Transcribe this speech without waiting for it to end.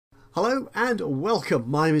Hello and welcome.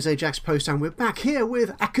 My name is Ajaxpost and we're back here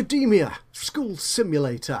with Academia School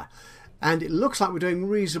Simulator, and it looks like we're doing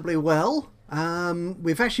reasonably well.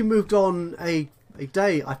 We've actually moved on a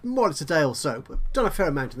day, more or less a day or so, but done a fair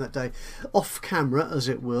amount in that day, off camera as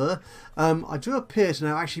it were. I do appear to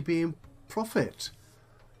now actually be in profit,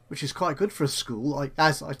 which is quite good for a school.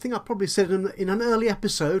 As I think I probably said in an early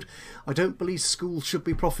episode, I don't believe schools should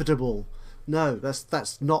be profitable. No,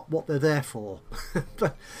 that's not what they're there for.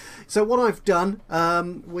 So what I've done,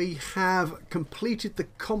 we have completed the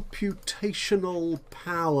computational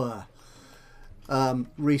power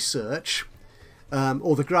research,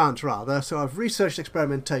 or the grant rather. So I've researched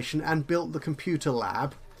experimentation and built the computer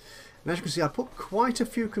lab. And as you can see, I put quite a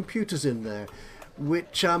few computers in there,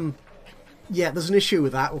 which, yeah, there's an issue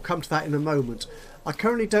with that. We'll come to that in a moment. I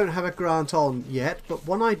currently don't have a grant on yet, but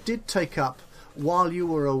one I did take up while you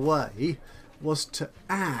were away was to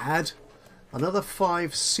add another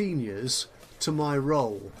 5 seniors to my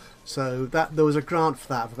role. So that there was a grant for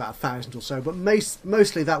that of about 1,000 or so, but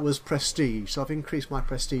mostly that was prestige. So I've increased my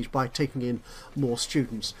prestige by taking in more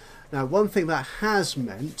students. Now, one thing that has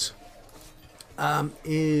meant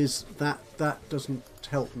is that doesn't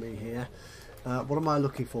help me here. What am I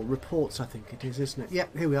looking for? Reports, I think it is, isn't it?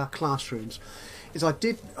 Yep, here we are, classrooms. Is I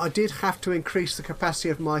did have to increase the capacity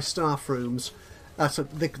of my staff rooms. So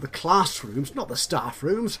the classrooms, not the staff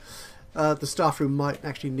rooms. The staff room might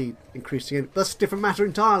actually need increasing. That's a different matter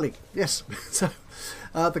entirely. Yes. So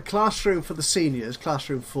the classroom for the seniors,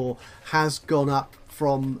 classroom 4, has gone up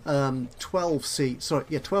from 12 seats. Sorry,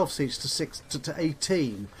 yeah, 12 seats to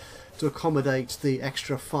 18 to accommodate the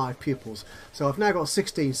extra 5 pupils. So I've now got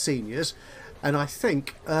 16 seniors, and I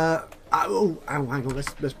think. Hang on.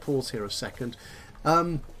 Let's pause here a second.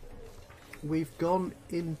 We've gone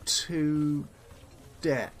into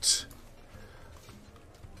debt.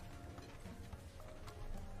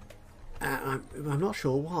 I'm not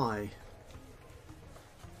sure why.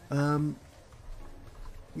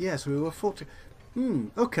 Yes, we were 40.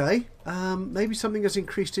 Okay. Maybe something has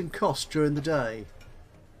increased in cost during the day.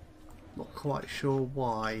 Not quite sure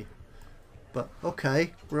why. But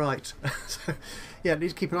okay, right. So, yeah, need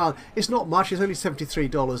to keep an eye on. It's not much. It's only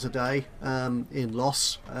 $73 a day in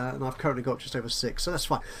loss, and I've currently got just over 6, so that's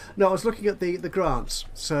fine. No, I was looking at the grants.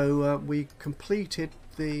 So we completed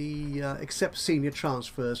the accept senior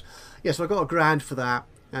transfers. Yes, so I got a grant for that,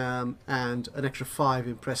 and an extra 5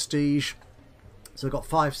 in prestige. So I got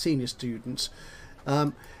 5 senior students.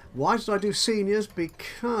 Why did I do seniors?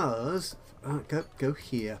 Because go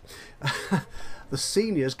here. The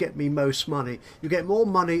seniors get me most money. You get more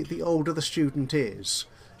money the older the student is.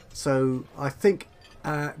 So I think,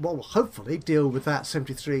 well, hopefully deal with that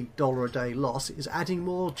 $73 a day loss is adding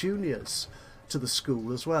more juniors to the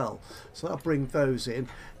school as well. So that'll bring those in.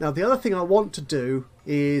 Now the other thing I want to do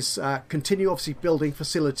is continue obviously building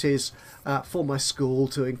facilities for my school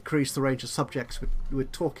to increase the range of subjects we're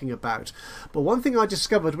talking about. But one thing I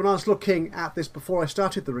discovered when I was looking at this before I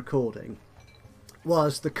started the recording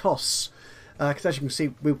was the costs. Because as you can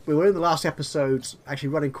see, we were in the last episodes actually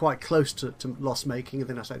running quite close to loss making, and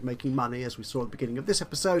then I started making money as we saw at the beginning of this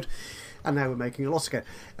episode, and now we're making a loss again.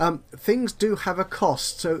 Things do have a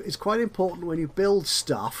cost, so it's quite important when you build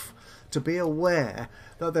stuff to be aware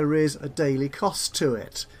that there is a daily cost to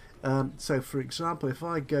it. So for example, if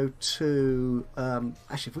I go to,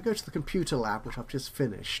 actually if we go to the computer lab, which I've just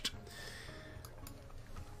finished,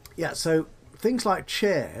 yeah, so things like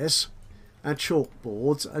chairs and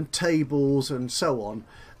chalkboards and tables and so on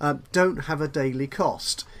don't have a daily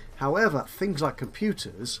cost. However, things like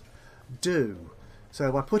computers do.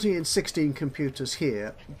 So by putting in 16 computers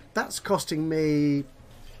here, that's costing me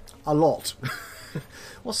a lot.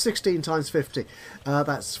 What's 16 times 50?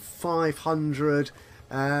 That's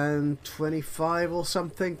 525 or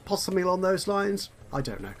something, possibly along those lines. I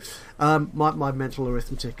don't know. My mental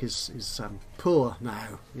arithmetic is poor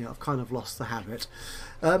now. You know, I've kind of lost the habit.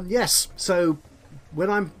 Yes, so when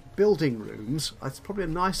I'm building rooms, it's probably a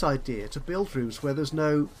nice idea to build rooms where there's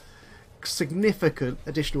no significant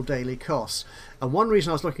additional daily costs. And one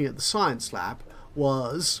reason I was looking at the science lab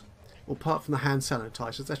was, well, apart from the hand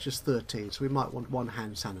sanitizers, that's just 13, so we might want 1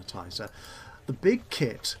 hand sanitizer. The big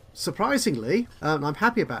kit, surprisingly, and I'm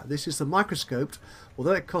happy about this, is the microscope.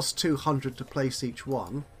 Although it costs 200 to place each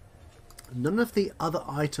one, none of the other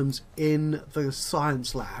items in the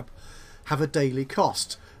science lab have a daily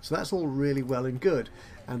cost. So that's all really well and good.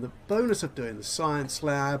 And the bonus of doing the science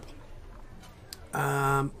lab,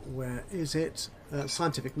 where is it?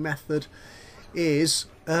 Scientific method, is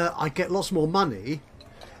I get lots more money.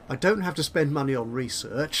 I don't have to spend money on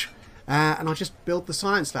research. And I just build the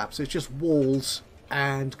science lab, so it's just walls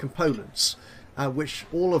and components. which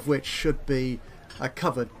all of which should be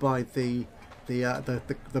covered by the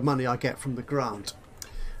money I get from the grant.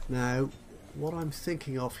 Now, what I'm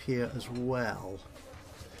thinking of here as well,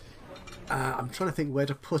 I'm trying to think where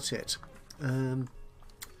to put it.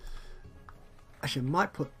 Actually, I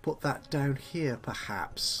might put that down here,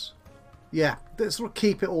 perhaps. Yeah, let's sort of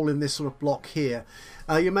keep it all in this sort of block here.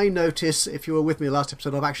 You may notice, if you were with me last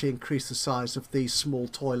episode, I've actually increased the size of these small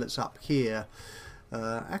toilets up here.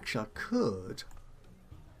 Actually, I could.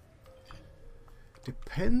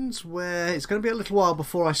 Depends where. It's going to be a little while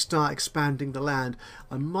before I start expanding the land.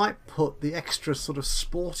 I might put the extra sort of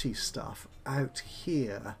sporty stuff out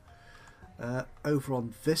here, over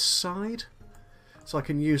on this side, so I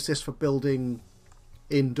can use this for building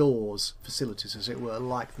indoors facilities, as it were,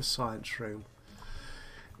 like the science room.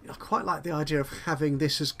 I quite like the idea of having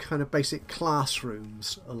this as kind of basic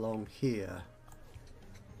classrooms along here.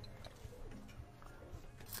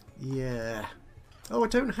 Yeah. Oh, I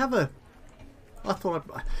don't have a... I thought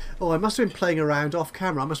I must have been playing around off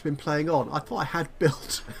camera. I must have been playing on. I thought I had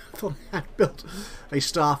built a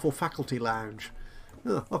staff or faculty lounge.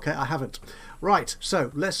 Oh, okay, I haven't. Right,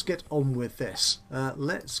 so let's get on with this.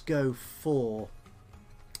 Let's go for...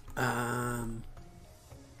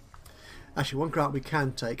 actually, one grant we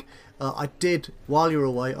can take. I did, while you were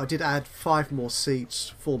away, I did add 4 more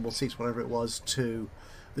seats, whatever it was, to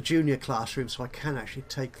the junior classroom, so I can actually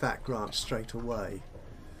take that grant straight away.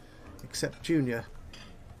 Except junior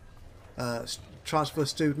transfer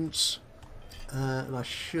students, and I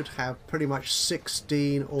should have pretty much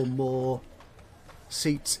 16 or more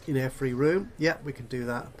seats in every room. Yep, we can do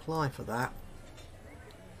that. Apply for that.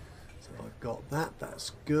 So I've got that.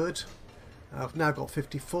 That's good. I've now got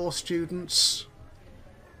 54 students.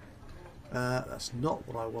 That's not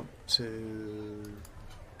what I want to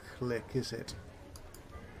click, is it?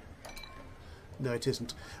 No, it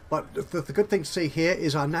isn't. But the good thing to see here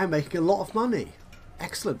is I'm now making a lot of money.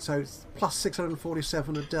 Excellent. So it's plus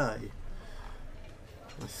 647 a day.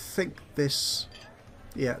 I think this,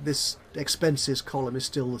 yeah, this expenses column is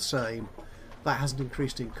still the same. That hasn't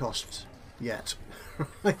increased in cost yet.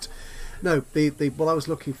 Right. No, what I was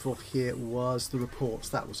looking for here was the reports.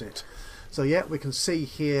 That was it. So yeah, we can see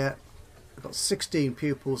here I've got 16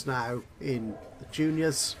 pupils now in the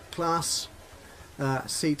juniors class.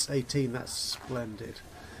 Seats 18, that's splendid.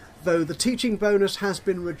 Though the teaching bonus has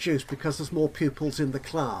been reduced because there's more pupils in the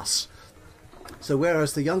class. So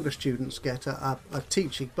whereas the younger students get a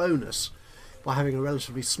teaching bonus by having a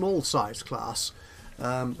relatively small size class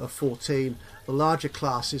of 14, the larger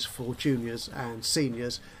classes for juniors and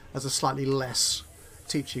seniors has a slightly less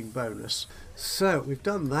teaching bonus. So we've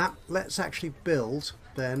done that. Let's actually build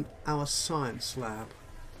then our science lab.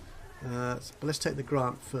 But let's take the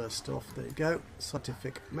grant first off. There you go.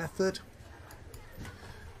 Scientific method.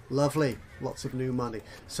 Lovely. Lots of new money.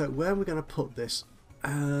 So where are we going to put this?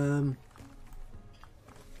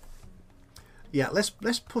 Yeah, let's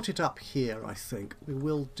put it up here, I think. We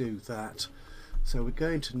will do that. So we're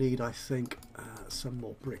going to need, I think, some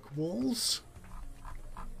more brick walls.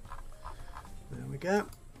 There we go.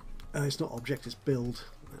 It's not object, it's build.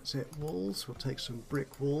 That's it. Walls. We'll take some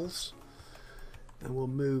brick walls. And we'll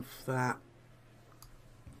move that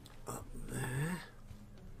up there.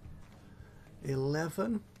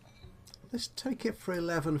 11. Let's take it for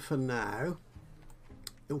 11 for now.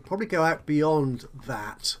 It will probably go out beyond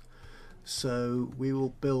that. So we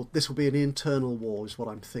will build, this will be an internal wall is what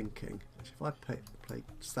I'm thinking. If I place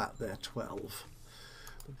that there, 12.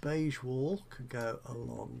 The beige wall can go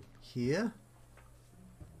along here.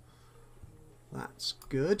 That's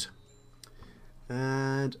good.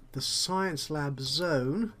 And the science lab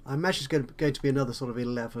zone, I imagine it's going to be another sort of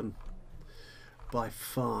 11 by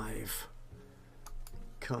 5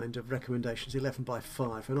 kind of recommendations. 11 by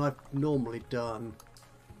 5, and I've normally done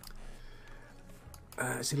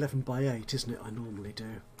it's 11 by 8, isn't it? I normally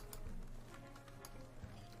do.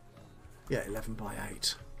 Yeah, 11 by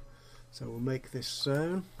 8. So we'll make this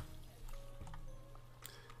zone.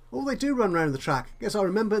 Oh, they do run around the track. Yes, I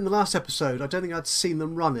remember in the last episode, I don't think I'd seen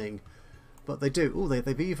them running. But they do. Oh,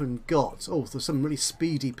 they've even got... Oh, there's some really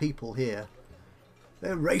speedy people here.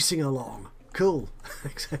 They're racing along. Cool.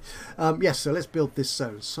 Yes, so let's build this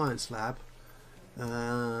zone. Science lab.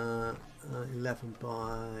 11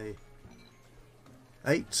 by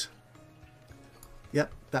 8.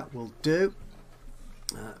 Yep, that will do.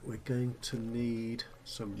 We're going to need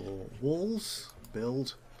some more walls.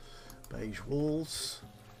 Build beige walls.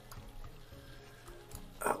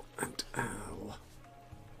 Oh, and ow.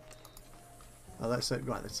 Oh, that's it.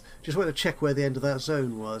 Right. Let's just want to check where the end of that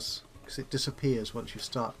zone was, because it disappears once you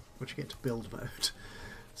get to build mode.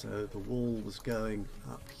 So the wall was going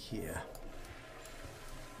up here.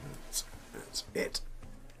 That's it.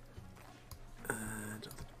 And the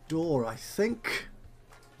door, I think,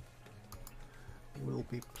 will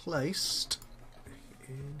be placed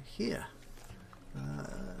in here.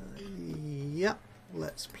 Yep,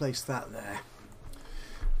 let's place that there.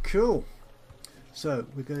 Cool. So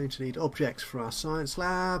we're going to need objects for our science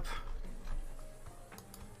lab.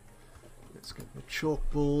 Let's get the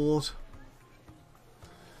chalkboard.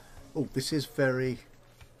 Oh, this is very...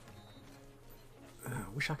 I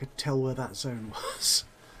wish I could tell where that zone was.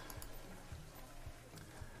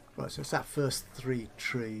 Right, so it's that first 3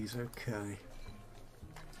 trees, okay.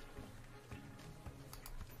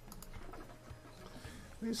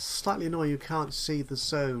 It's slightly annoying you can't see the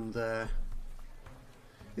zone there.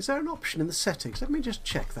 Is there an option in the settings? Let me just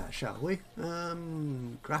check that, shall we?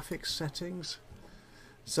 Graphics settings.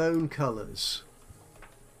 Zone colours.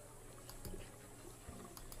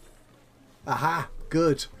 Aha!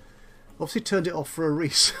 Good. Obviously turned it off for a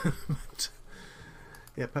reason.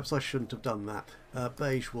 Yeah, perhaps I shouldn't have done that.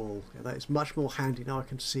 Beige wall. Yeah, that is much more handy now. I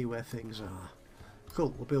can see where things are.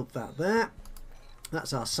 Cool. We'll build that there.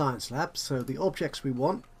 That's our science lab. So the objects we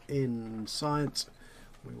want in science,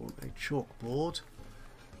 we want a chalkboard.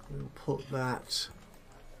 We'll put that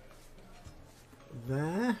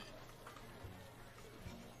there.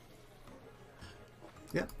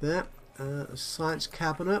 Yep, there. A science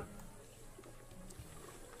cabinet.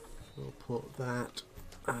 We'll put that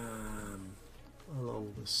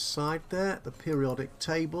along the side there. The periodic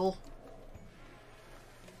table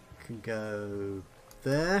can go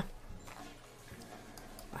there.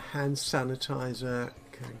 A hand sanitizer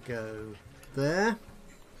can go there.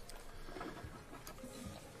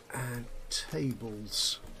 And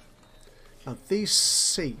tables. Now these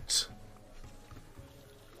seat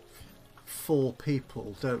 4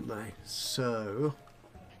 people, don't they? So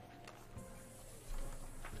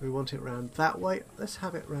do we want it round that way? Let's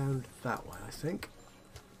have it round that way, I think.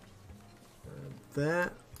 And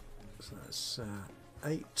there. So that's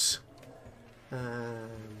 8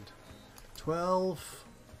 and 12.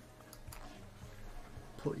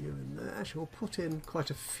 Put you in there. Actually, we'll put in quite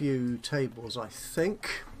a few tables, I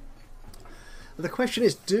think. The question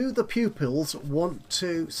is, do the pupils want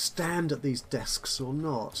to stand at these desks or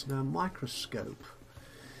not? Now, microscope.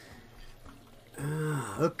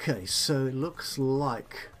 Okay, so it looks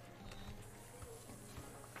like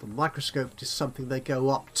the microscope is something they go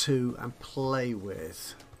up to and play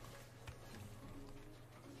with.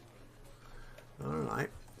 Alright,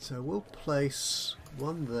 so we'll place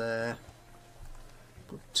 1 there,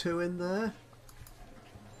 put 2 in there.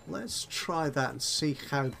 Let's try that and see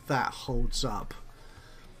how that holds up.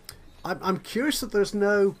 I'm curious that there's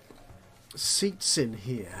no seats in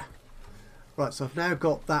here. Right, so I've now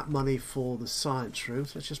got that money for the science room.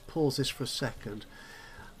 So let's just pause this for a second.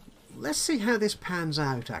 Let's see how this pans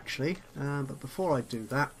out, actually. But before I do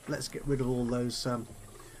that, let's get rid of all those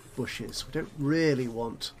bushes. We don't really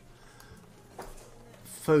want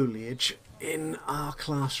foliage in our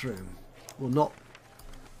classroom. Well, not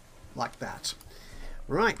like that.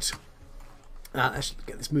 Right, let's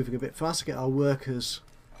get this moving a bit faster, get our workers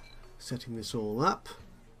setting this all up.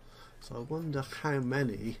 So I wonder how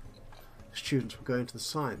many students will go into the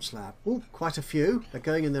science lab. Oh, quite a few. They're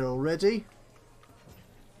going in there already.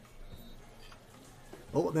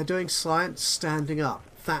 Oh, they're doing science standing up.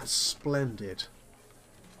 That's splendid.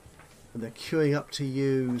 And they're queuing up to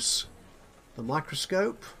use the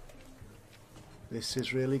microscope. This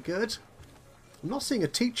is really good. I'm not seeing a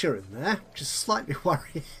teacher in there, which is slightly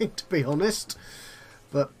worrying, to be honest.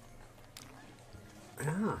 But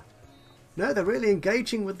no, they're really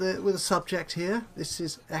engaging with the subject here. This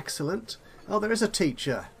is excellent. Oh, there is a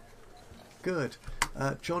teacher. Good.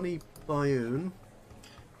 Johnny Byoon.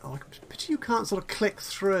 Oh, pity you can't sort of click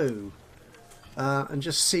through and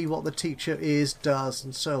just see what the teacher is, does,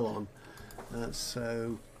 and so on.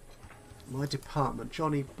 So, my department,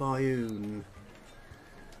 Johnny Byoon.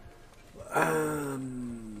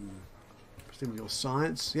 Presume your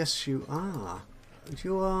science. Yes, you are.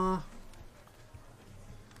 You are.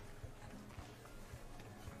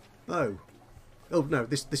 Oh no.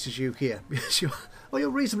 This is you here. Yes, you are. Well, you're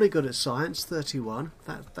reasonably good at science. 31.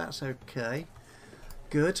 That's okay.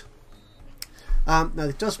 Good. Now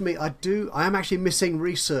it does mean I am actually missing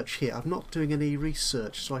research here. I'm not doing any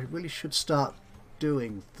research, so I really should start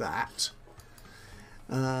doing that.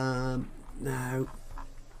 Now,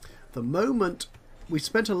 the moment we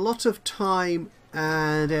spent a lot of time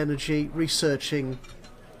and energy researching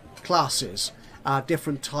classes,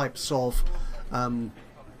 different types of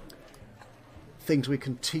things we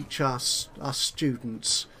can teach our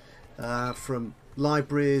students, from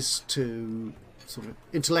libraries to sort of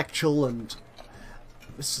intellectual and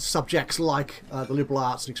subjects like the liberal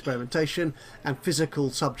arts and experimentation, and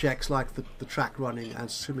physical subjects like the track running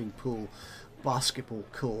and swimming pool, basketball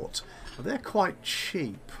court. Well, they're quite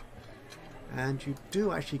cheap, and you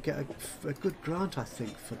do actually get a good grant, I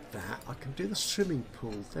think, for that. I can do the swimming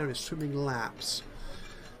pool. There is swimming laps.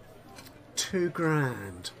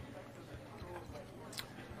 £2,000.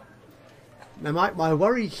 Now my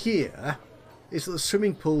worry here is that the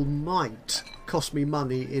swimming pool might cost me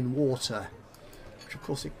money in water, which of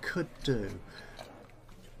course it could do,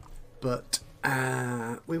 but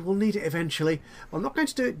we will need it eventually. I'm not going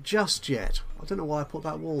to do it just yet. I don't know why I put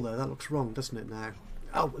that wall there. That looks wrong, doesn't it now?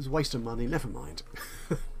 Oh, it was a waste of money. Never mind.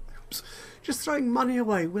 Oops. Just throwing money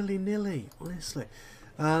away willy-nilly, honestly.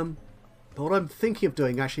 But what I'm thinking of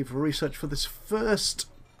doing actually for research for this first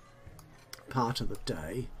part of the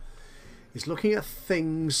day is looking at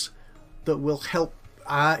things that will help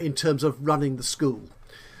in terms of running the school.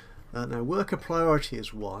 Now, worker priority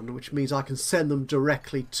is one, which means I can send them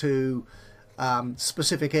directly to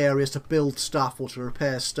specific areas to build stuff or to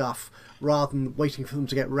repair stuff rather than waiting for them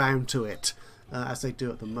to get round to it as they do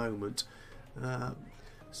at the moment.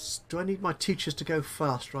 Do I need my teachers to go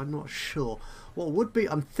faster? I'm not sure. What would be,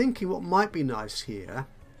 I'm thinking what might be nice here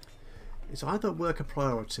is either worker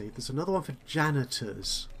priority. There's another one for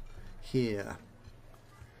janitors here,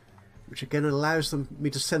 which again allows me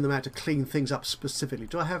to send them out to clean things up specifically.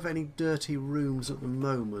 Do I have any dirty rooms at the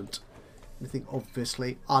moment? Anything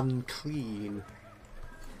obviously unclean?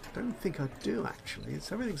 I don't think I do actually.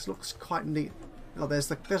 Everything looks quite neat. Oh, there's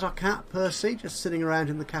our cat Percy just sitting around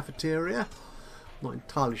in the cafeteria. Not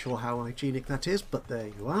entirely sure how hygienic that is, but there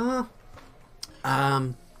you are.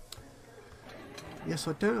 Yes,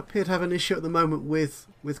 I don't appear to have an issue at the moment with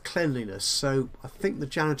cleanliness, so I think the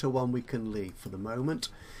janitor one we can leave for the moment.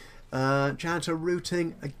 Janitor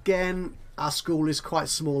routing, again, our school is quite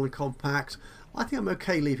small and compact. I think I'm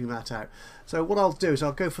okay leaving that out. So what I'll do is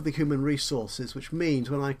I'll go for the human resources, which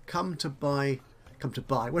means when I come to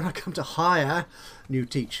hire new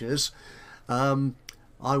teachers, I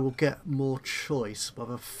will get more choice. But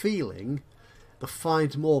I have a feeling the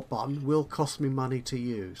find more button will cost me money to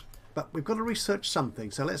use. But we've got to research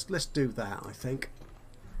something, so let's do that, I think.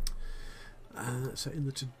 So in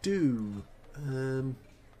the to-do,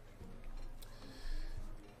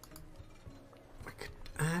 I could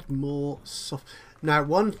add more soft. Now,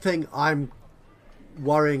 one thing I'm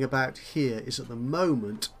worrying about here is at the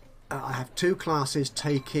moment I have two classes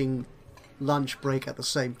taking lunch break at the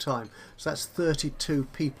same time, so that's 32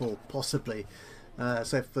 people possibly.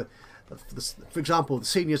 So for example, the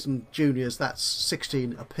seniors and juniors, that's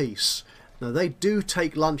 16 apiece. Now they do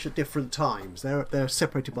take lunch at different times. They're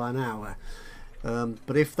separated by an hour.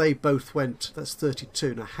 But if they both went, that's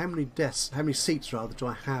 32. Now how many seats rather do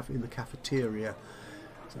I have in the cafeteria?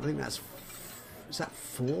 So I think is that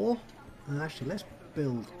 4? Actually, let's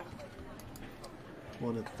build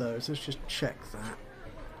one of those. Let's just check that.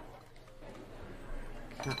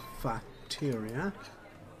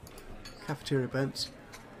 Cafeteria bench.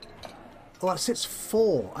 Oh, that sits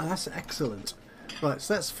 4. Oh, that's excellent. Right,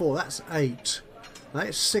 so that's 4. That's 8. That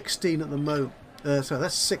is 16 at the moment. So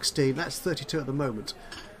that's 16. That's 32 at the moment.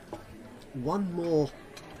 One more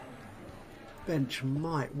bench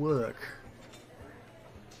might work.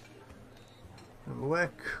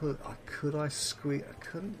 Where could I squeeze? I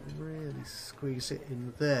couldn't really squeeze it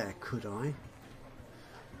in there, could I?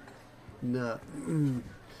 No.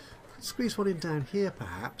 Squeeze one in down here,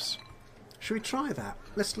 perhaps. Should we try that?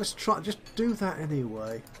 Let's try. Just do that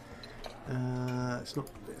anyway.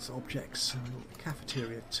 It's objects.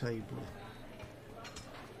 Cafeteria table.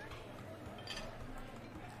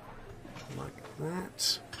 Like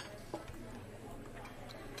that.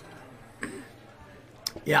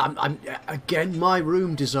 Yeah, again, my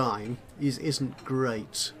room design isn't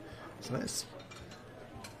great. So let's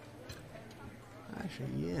actually,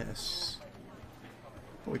 yes.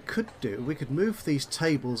 What we could do, we could move these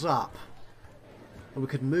tables up, and we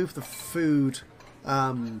could move the food,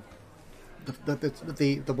 the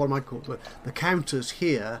what am I called, the counters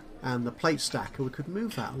here and the plate stacker. We could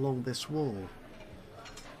move that along this wall.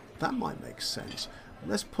 That might make sense.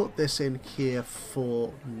 Let's put this in here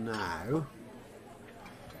for now.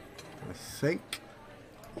 I think.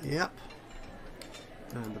 Yep.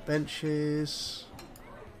 And the benches.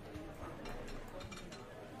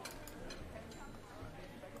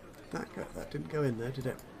 That didn't go in there, did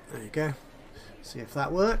it? There you go. See if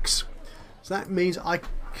that works. So that means I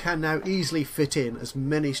can now easily fit in as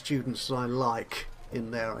many students as I like in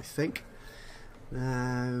there, I think.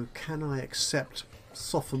 Now, can I accept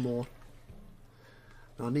sophomore?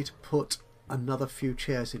 Now, I need to put another few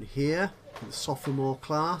chairs in here for the sophomore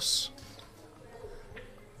class.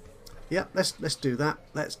 Yep, let's do that.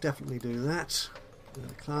 Let's definitely do that.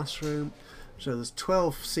 Classroom. So there's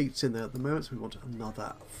 12 seats in there at the moment, so we want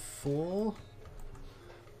another 4.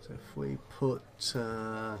 So if we put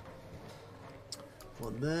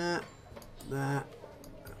one there,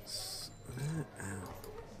 that's there,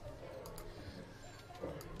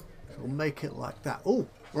 we'll make it like that. Oh,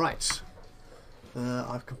 right.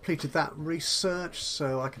 I've completed that research,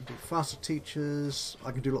 so I can do faster teachers.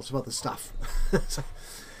 I can do lots of other stuff. So,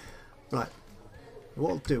 right. What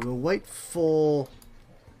we'll do, we'll wait for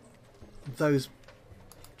those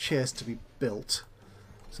chairs to be built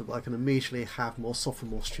so that I can immediately have more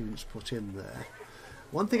sophomore students put in there.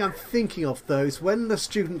 One thing I'm thinking of though is when the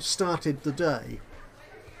students started the day,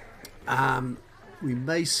 we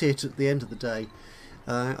may see it at the end of the day.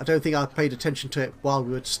 I don't think I paid attention to it while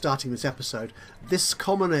we were starting this episode. This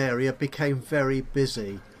common area became very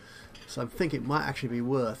busy, so I'm thinking it might actually be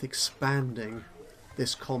worth expanding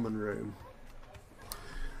this common room.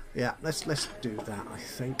 Yeah, let's do that, I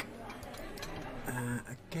think.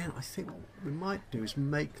 Again, I think what we might do is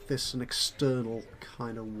make this an external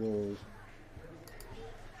kind of wall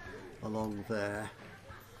along there,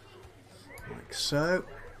 like so.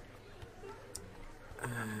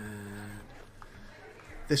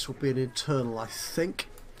 This will be an internal, I think.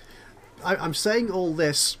 I'm saying all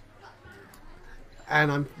this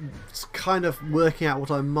and I'm kind of working out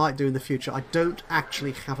what I might do in the future. I don't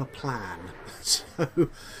actually have a plan, so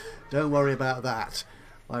don't worry about that.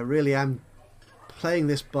 I really am playing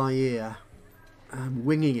this by ear. I'm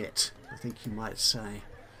winging it, I think you might say.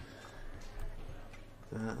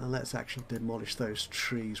 And let's actually demolish those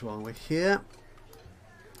trees while we're here.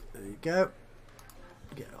 There you go.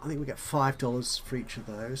 I think we get $5 for each of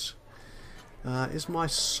those. Is my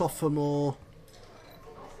sophomore...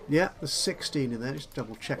 Yeah, there's 16 in there. Just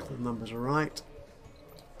double check that the numbers are right.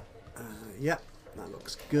 Yeah, that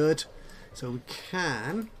looks good. So we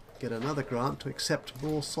can get another grant to accept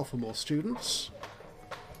more sophomore students.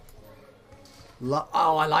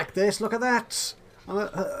 Oh, I like this. Look at that. I'm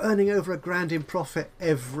earning over $1,000 in profit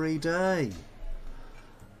every day.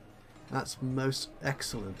 That's most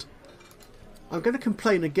excellent. I'm going to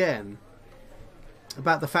complain again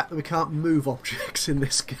about the fact that we can't move objects in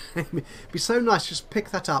this game. It'd be so nice to just pick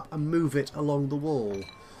that up and move it along the wall,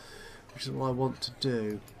 which is what I want to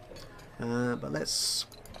do. But let's...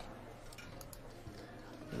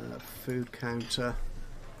 food counter.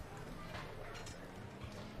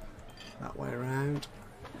 That way around.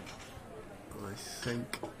 I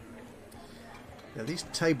think... Yeah, these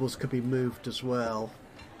tables could be moved as well.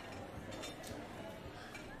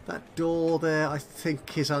 That door there, I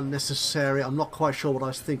think, is unnecessary. I'm not quite sure what I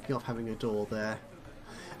was thinking of having a door there.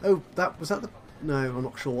 Oh, was that the... No, I'm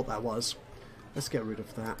not sure what that was. Let's get rid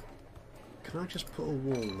of that. Can I just put a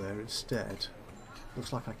wall there instead?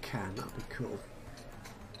 Looks like I can. That'd be cool.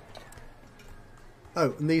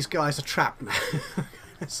 Oh, and these guys are trapped now.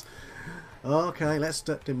 Okay, let's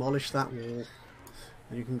demolish that wall.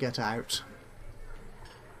 And you can get out.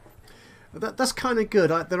 That's kind of good.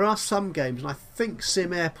 There are some games, and I think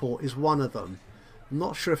Sim Airport is one of them. I'm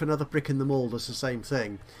not sure if another Brick in the Mall does the same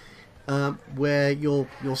thing, where your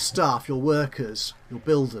staff, your workers, your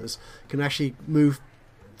builders can actually move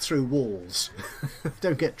through walls.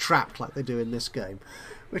 Don't get trapped like they do in this game,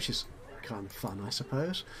 which is kind of fun, I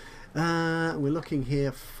suppose. We're looking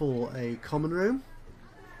here for a common room,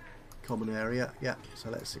 common area. Yeah, so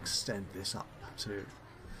let's extend this up to...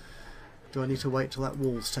 Do I need to wait till that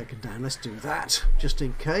wall's taken down? Let's do that, just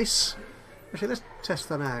in case. Actually, let's test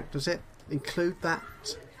that out. Does it include that?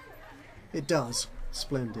 It does.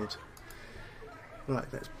 Splendid. Right,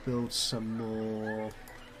 let's build some more on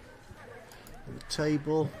the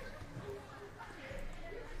table.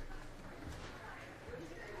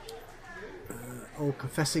 All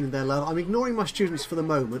confessing their love. I'm ignoring my students for the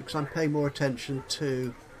moment because I'm paying more attention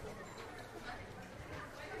to...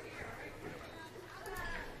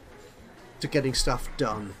 getting stuff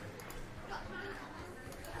done.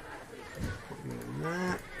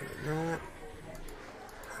 There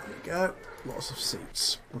we go. Lots of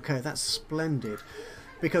seats. Okay, that's splendid.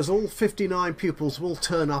 Because all 59 pupils will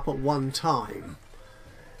turn up at one time.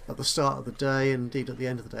 At the start of the day and indeed at the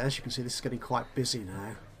end of the day. As you can see, this is getting quite busy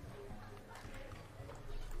now.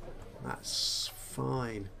 That's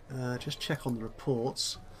fine. Just check on the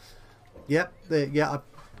reports. Yep,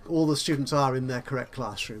 all the students are in their correct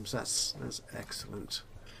classrooms. That's excellent.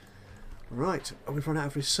 Right, we've run out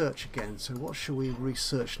of research again, so what shall we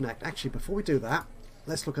research next? Actually, before we do that,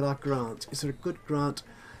 let's look at our grant. Is there a good grant?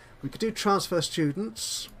 We could do transfer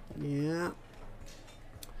students. Yeah.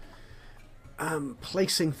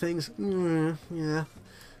 Placing things. Yeah.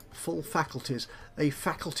 full faculties, a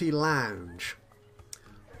faculty lounge.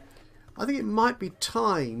 I think it might be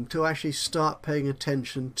time to actually start paying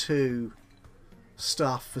attention to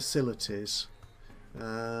staff facilities.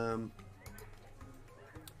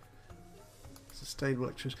 Sustainable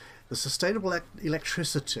electricity. The sustainable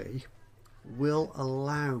electricity will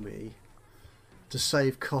allow me to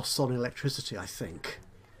save costs on electricity, I think.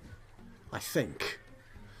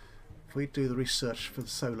 If we do the research for the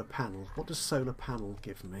solar panel, what does solar panel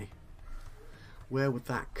give me? Where would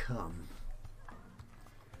that come?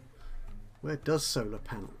 Where does solar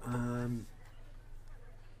panel?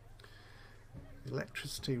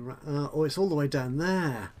 Electricity. Oh, it's all the way down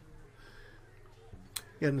there.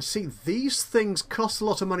 Yeah, and see, these things cost a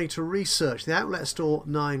lot of money to research. The outlet store,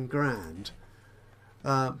 9 grand.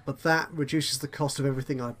 But that reduces the cost of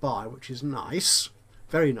everything I buy, which is nice.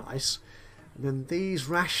 Very nice. And then these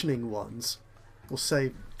rationing ones will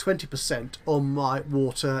save 20% on my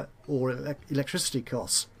water or electricity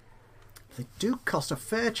costs. They do cost a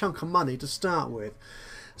fair chunk of money to start with.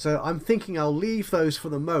 So I'm thinking I'll leave those for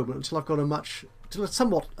the moment until I've got a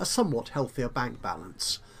somewhat healthier bank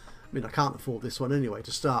balance. I mean, I can't afford this one anyway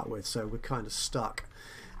to start with, so we're kind of stuck.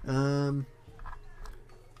 I'm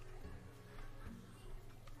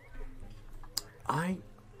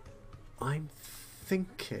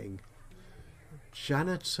thinking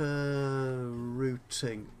janitor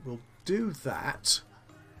routing will do that.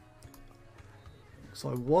 So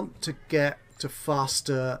I want to get to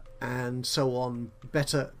faster and so on,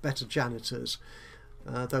 better janitors.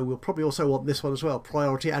 Though we'll probably also want this one as well,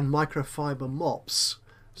 priority and microfiber mops.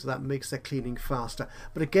 So that makes their cleaning faster.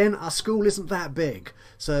 But again, our school isn't that big,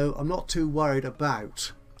 so I'm not too worried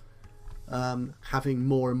about having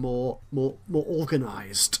more and more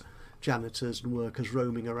organised janitors and workers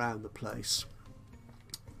roaming around the place.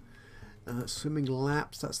 Swimming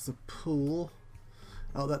laps, that's the pool.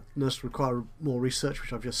 Oh, that does require more research,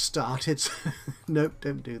 which I've just started. Nope,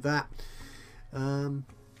 don't do that.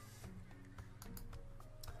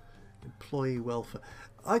 Employee welfare.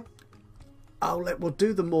 We'll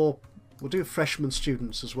do freshman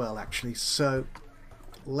students as well, actually. So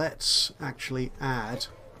let's actually add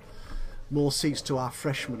more seats to our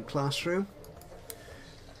freshman classroom.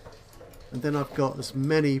 And then I've got as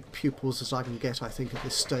many pupils as I can get, I think, at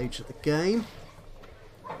this stage of the game.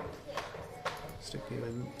 Stick you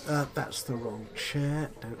in. That's the wrong chair.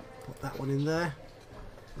 Don't put that one in there.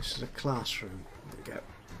 This is a classroom. There we go.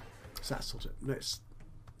 So that's sort of next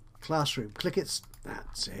classroom. Click it.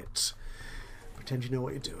 That's it. Pretend you know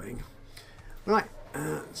what you're doing. Right.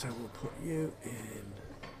 So we'll put you in.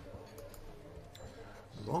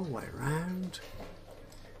 Wrong way round.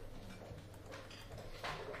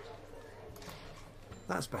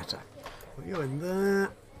 That's better. Put you in there.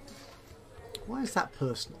 Why is that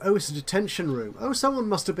person? Oh, it's a detention room. Oh, someone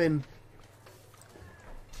must have been.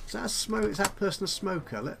 Is that person a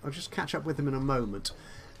smoker? I'll just catch up with him in a moment.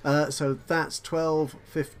 So that's 12,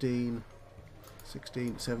 15,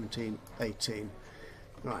 16, 17, 18.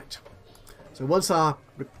 Right. So once our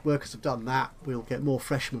workers have done that, we'll get more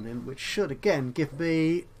freshmen in, which should again give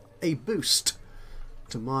me a boost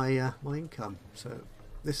to my my income. So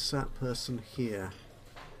this is that person here.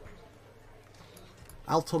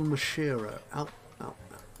 Alton Mashiro.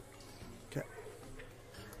 Okay.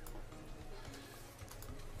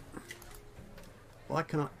 Why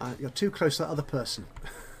can I? You're too close to that other person.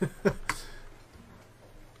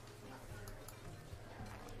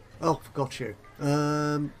 Oh, got you.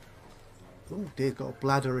 Oh dear, got a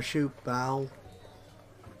bladder, a chute, bowel.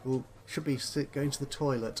 Oh, should be going to the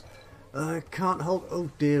toilet. Can't hold. Oh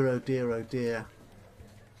dear, oh dear, oh dear.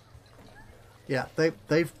 Yeah,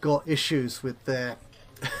 they've got issues with their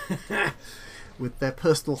with their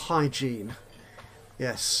personal hygiene.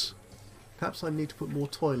 Yes. Perhaps I need to put more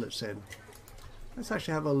toilets in. Let's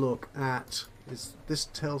actually have a look at this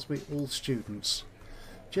tells me all students.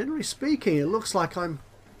 Generally speaking, it looks like I'm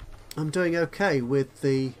doing okay with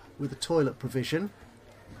the toilet provision.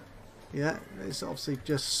 Yeah, it's obviously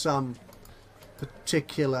just some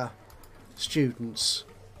particular students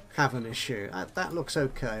have an issue. That looks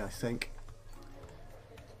okay, I think.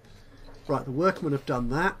 Right, the workmen have done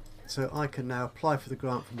that, so I can now apply for the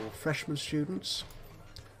grant for more freshman students.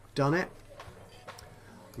 Done it.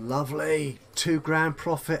 Lovely. £2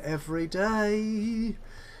 profit every day.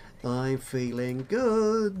 I'm feeling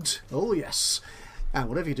good. Oh yes. And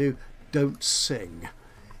whatever you do, don't sing.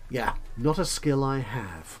 Yeah, not a skill I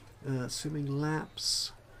have. Swimming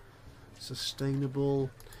laps.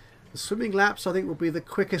 Sustainable. The swimming laps I think will be the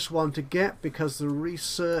quickest one to get because the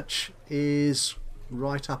research is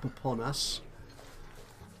right up upon us.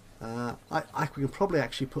 We can probably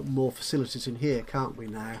actually put more facilities in here, can't we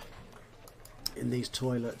now? In these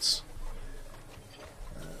toilets.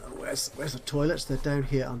 Where's the toilets? They're down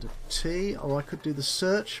here under T. Or I could do the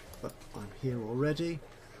search, but I'm here already.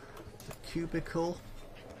 The cubicle.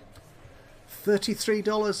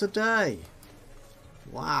 $33 a day.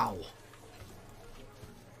 Wow.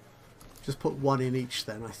 Just put one in each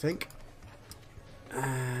then, I think.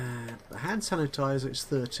 And the hand sanitizer is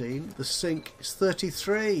 13. The sink is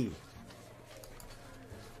 33.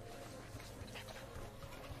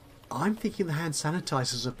 I'm thinking the hand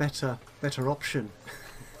sanitizer is a better option.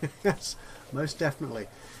 Yes, most definitely.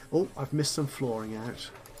 Oh, I've missed some flooring out.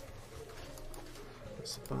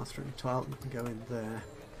 That's the bathroom tile. You can go in there.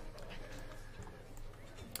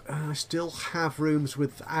 I still have rooms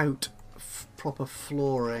without proper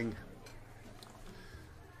flooring.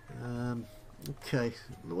 Okay,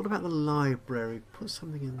 what about the library? Put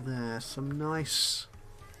something in there. Some nice...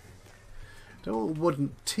 Don't want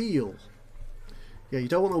wooden teal. Yeah, you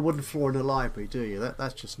don't want a wooden floor in a library, do you?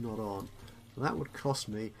 That's just not on. So that would cost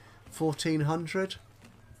me 1,400.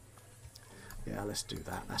 Yeah, let's do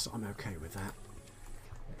that. I'm okay with that.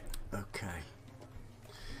 Okay.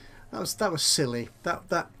 That was silly.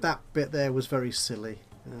 That bit there was very silly.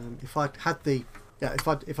 If I'd had the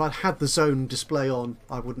if I'd had the zone display on,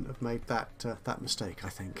 I wouldn't have made that mistake, I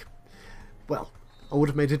think. Well, I would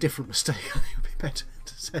have made a different mistake. I think it would be better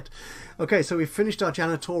to said. Okay, so we've finished our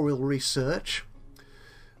janitorial research.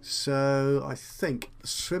 So I think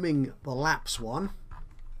the laps one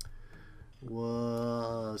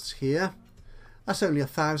was here. That's only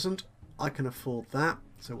 1,000. I can afford that.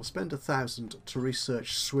 So we'll spend 1,000 to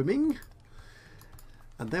research swimming,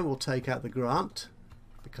 and then we'll take out the grant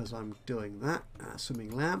because I'm doing that.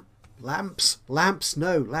 Swimming laps. That's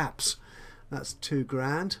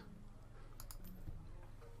 £2,000.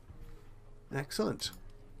 Excellent.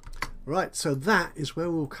 Right, so that is where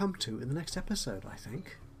we'll come to in the next episode, I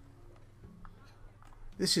think.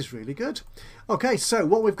 This is really good. Okay, so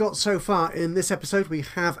what we've got so far in this episode, we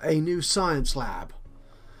have a new science lab.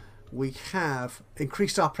 We have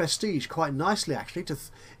increased our prestige quite nicely, actually.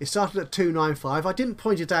 It started at 295. I didn't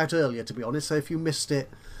point it out earlier, to be honest, so if you missed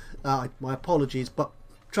it, my apologies. But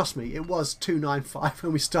trust me, it was 295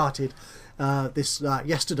 when we started this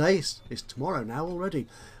yesterday. It's tomorrow now already.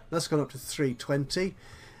 That's gone up to 320.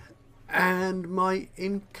 And my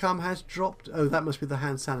income has dropped. Oh, that must be the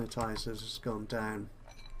hand sanitizers. It's gone down.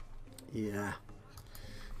 Yeah.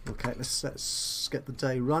 Okay, let's get the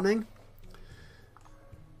day running.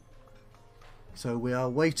 So we are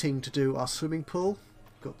waiting to do our swimming pool.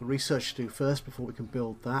 Got the research to do first before we can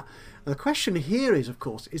build that. And the question here is, of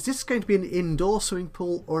course, is this going to be an indoor swimming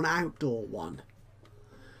pool or an outdoor one?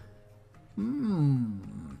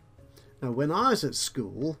 Now, when I was at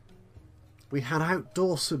school, we had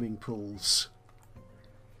outdoor swimming pools.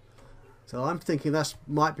 So I'm thinking that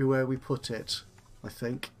might be where we put it, I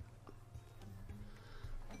think.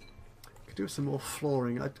 Could do some more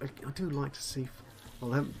flooring. I do like to see...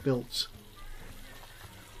 Well, I haven't built...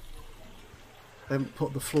 I haven't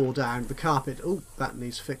put the floor down. The carpet... Oh, that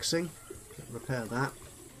needs fixing. Repair that.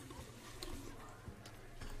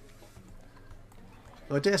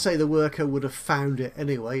 I dare say the worker would have found it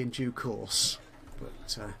anyway in due course.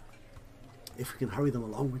 But if we can hurry them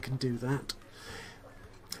along, we can do that.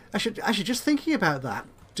 Actually, just thinking about that,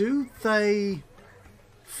 do they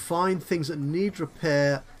find things that need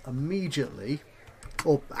repair immediately,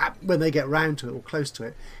 or when they get round to it or close to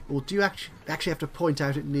it, or do you actually have to point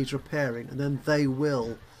out it needs repairing and then they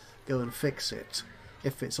will go and fix it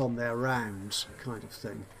if it's on their rounds, kind of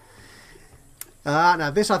thing?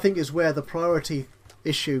 Now this I think is where the priority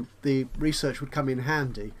issue, the research, would come in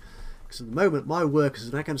handy, because at the moment my workers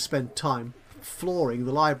are now going to spend time flooring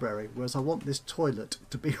the library, whereas I want this toilet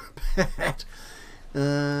to be repaired.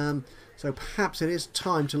 So perhaps it is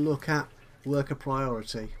time to look at worker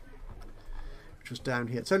priority, which was down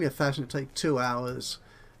here. It's only 1,000. It'll take 2 hours,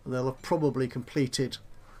 and they'll have probably completed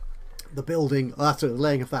the building after the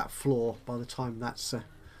laying of that floor by the time that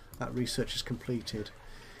research is completed.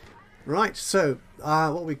 Right, so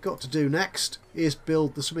what we've got to do next is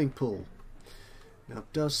build the swimming pool. Now,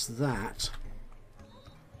 does that...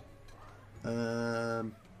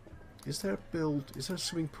 is there a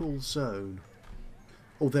swimming pool zone?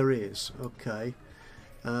 Oh, there is. Okay.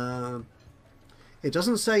 It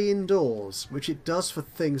doesn't say indoors, which it does for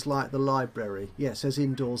things like the library. Yeah, it says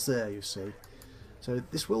indoors there, you see. So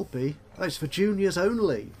this will be... Oh, it's for juniors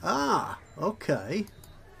only. Ah, okay.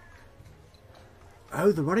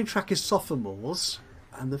 Oh, the running track is sophomores,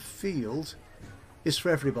 and the field is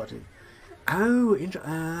for everybody. Oh,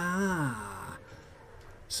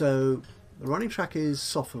 so The running track is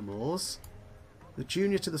sophomores. The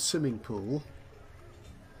junior to the swimming pool.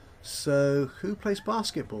 So, who plays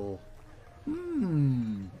basketball?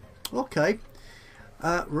 Okay.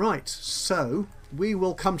 Right, so we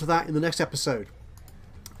will come to that in the next episode.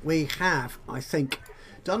 We have, I think,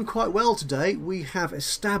 done quite well today. We have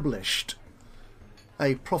established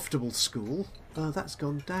a profitable school. That's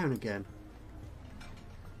gone down again.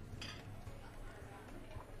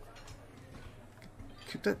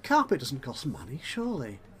 The carpet doesn't cost money,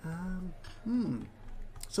 surely.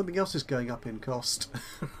 Something else is going up in cost,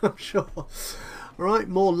 I'm sure. Right,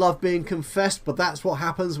 more love being confessed, but that's what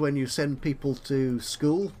happens when you send people to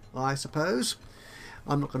school, I suppose.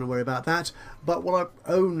 I'm not going to worry about that. But what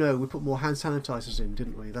oh no, we put more hand sanitizers in,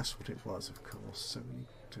 didn't we? That's what it was, of course. So we need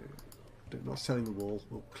to not selling the wall.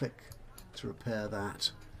 We'll click to repair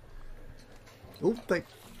that. Oh, they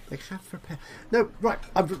have repair. No, right.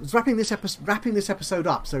 I'm wrapping this episode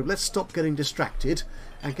up. So let's stop getting distracted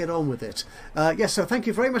and get on with it. Yes. So thank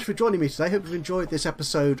you very much for joining me today. Hope you've enjoyed this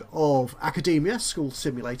episode of Academia School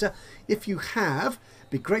Simulator. If you have, it'd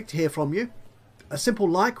be great to hear from you. A simple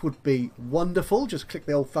like would be wonderful. Just click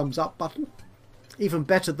the old thumbs up button. Even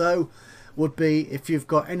better though would be if you've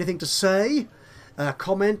got anything to say,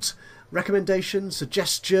 comment, recommendation,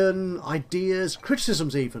 suggestion, ideas,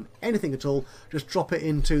 criticisms even, anything at all, just drop it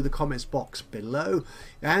into the comments box below.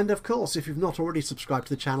 And of course, if you've not already subscribed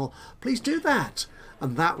to the channel, please do that.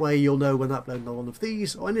 And that way you'll know when I upload one of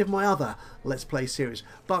these or any of my other Let's Play series.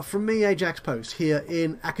 But from me, Ajaxpost, here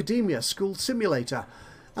in Academia School Simulator.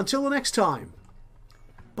 Until the next time,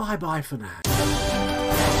 bye-bye for now.